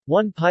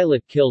One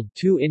pilot killed,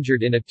 2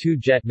 injured in a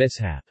two-jet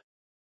mishap.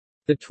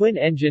 The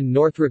twin-engine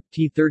Northrop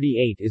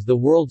T-38 is the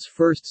world's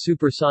first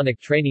supersonic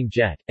training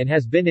jet, and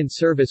has been in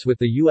service with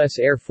the U.S.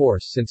 Air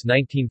Force since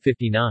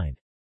 1959.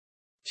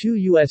 2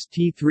 U.S.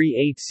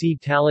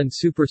 T-38C Talon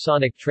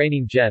supersonic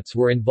training jets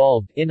were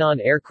involved in an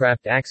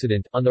aircraft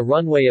accident on the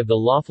runway of the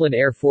Laughlin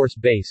Air Force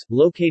Base,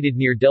 located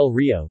near Del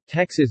Rio,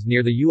 Texas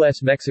near the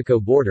U.S.-Mexico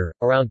border,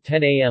 around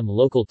 10 a.m.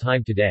 local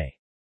time today.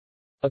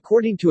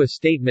 According to a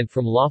statement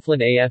from Laughlin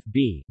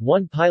AFB,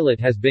 1 pilot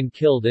has been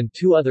killed and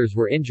 2 others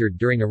were injured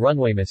during a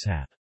runway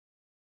mishap.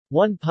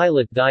 1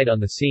 pilot died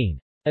on the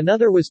scene.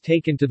 Another was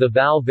taken to the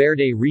Val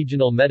Verde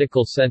Regional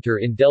Medical Center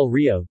in Del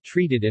Rio,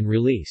 treated and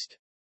released.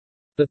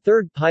 The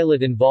 3rd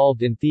pilot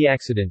involved in the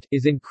accident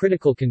is in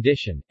critical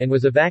condition, and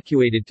was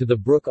evacuated to the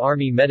Brooke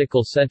Army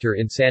Medical Center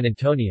in San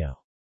Antonio.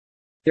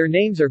 Their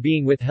names are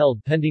being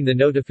withheld pending the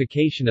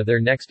notification of their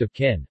next of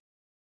kin.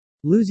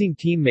 Losing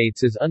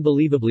teammates is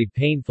unbelievably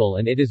painful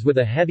and it is with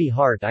a heavy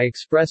heart I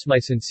express my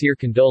sincere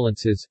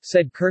condolences,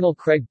 said Colonel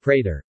Craig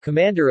Prater,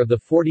 commander of the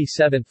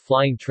 47th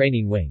Flying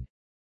Training Wing.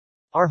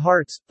 Our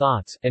hearts,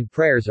 thoughts, and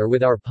prayers are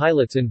with our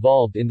pilots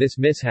involved in this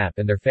mishap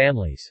and their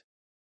families.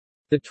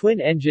 The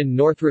twin-engine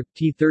Northrop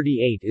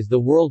T-38 is the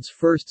world's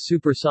first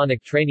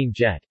supersonic training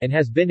jet, and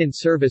has been in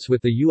service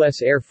with the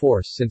U.S. Air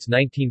Force since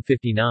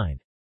 1959.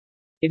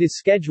 It is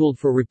scheduled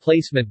for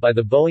replacement by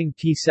the Boeing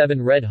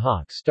T-7 Red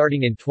Hawk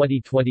starting in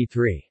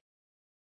 2023.